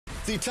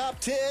The top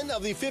 10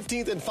 of the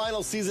 15th and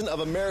final season of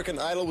American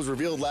Idol was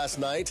revealed last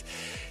night.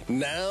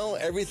 Now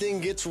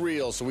everything gets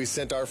real, so we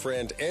sent our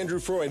friend Andrew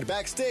Freund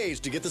backstage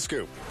to get the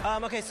scoop.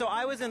 Okay, so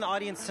I was in the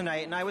audience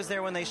tonight, and I was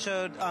there when they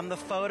showed the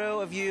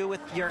photo of you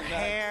with your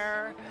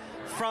hair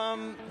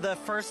from the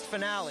first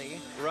finale.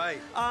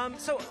 Right.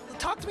 So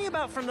talk to me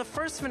about, from the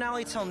first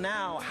finale till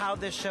now, how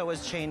this show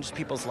has changed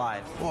people's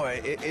lives. Boy,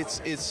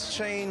 it's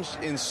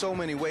changed in so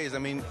many ways. I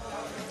mean,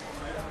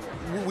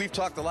 we've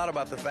talked a lot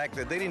about the fact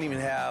that they didn't even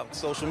have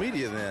social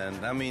media then.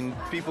 I mean,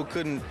 people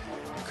couldn't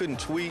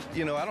tweet.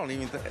 You know, I don't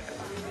even think...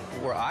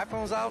 Were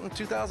iPhones out in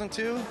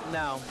 2002?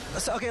 No.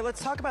 So, okay,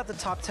 let's talk about the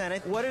top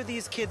 10. What do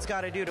these kids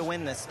got to do to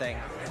win this thing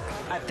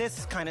at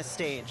this kind of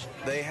stage?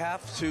 They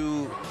have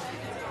to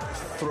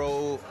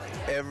throw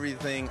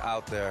everything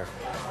out there.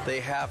 They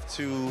have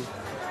to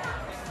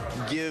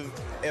give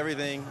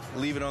everything,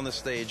 leave it on the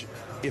stage.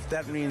 If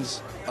that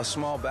means a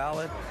small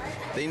ballad,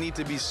 they need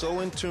to be so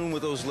in tune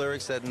with those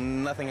lyrics that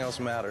nothing else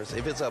matters.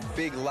 If it's a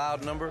big,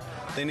 loud number,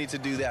 they need to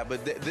do that.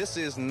 But this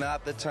is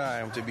not the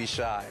time to be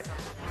shy.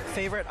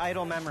 Favorite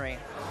Idol memory?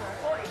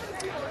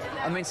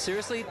 I mean,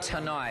 seriously,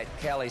 tonight,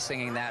 Kellie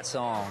singing that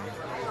song,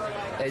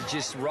 it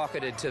just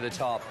rocketed to the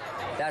top.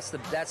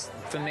 That's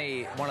for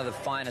me, one of the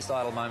finest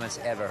Idol moments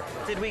ever.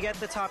 Did we get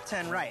the top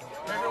 10 right?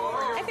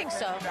 I think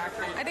so.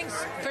 I think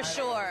for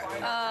sure.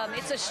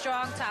 It's a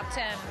strong top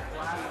 10.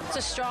 It's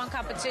a strong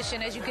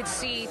competition, as you could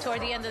see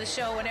toward the end of the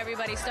show when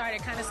everybody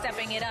started kind of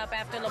stepping it up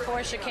after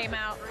Porsha came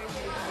out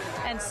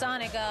and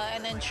Sonica,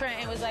 and then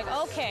Trent was like,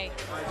 okay,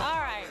 all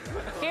right,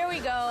 here we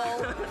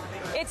go.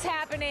 It's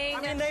happening.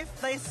 I mean,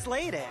 they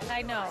slayed it.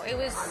 I know. It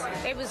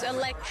was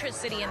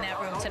electricity in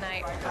that room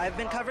tonight. I've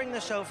been covering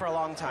the show for a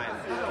long time.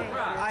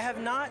 I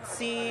have not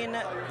seen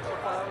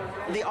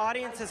the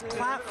audiences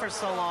clap for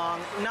so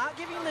long, not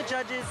giving the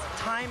judges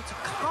time to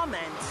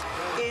comment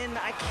in,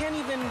 I can't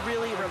even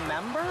really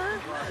remember.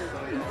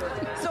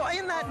 So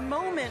in that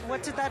moment,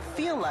 what did that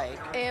feel like?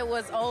 It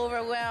was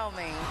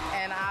overwhelming,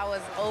 and I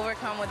was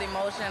overcome with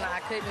emotion.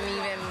 I couldn't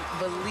even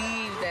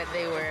believe that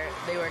they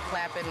were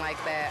clapping like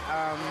that.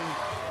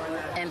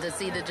 And to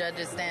see the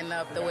judges stand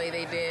up the way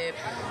they did,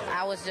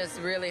 I was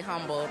just really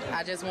humbled.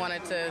 I just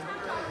wanted to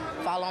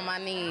fall on my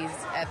knees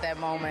at that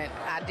moment.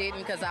 I didn't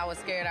because I was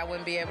scared I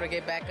wouldn't be able to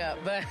get back up.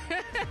 But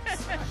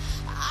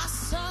I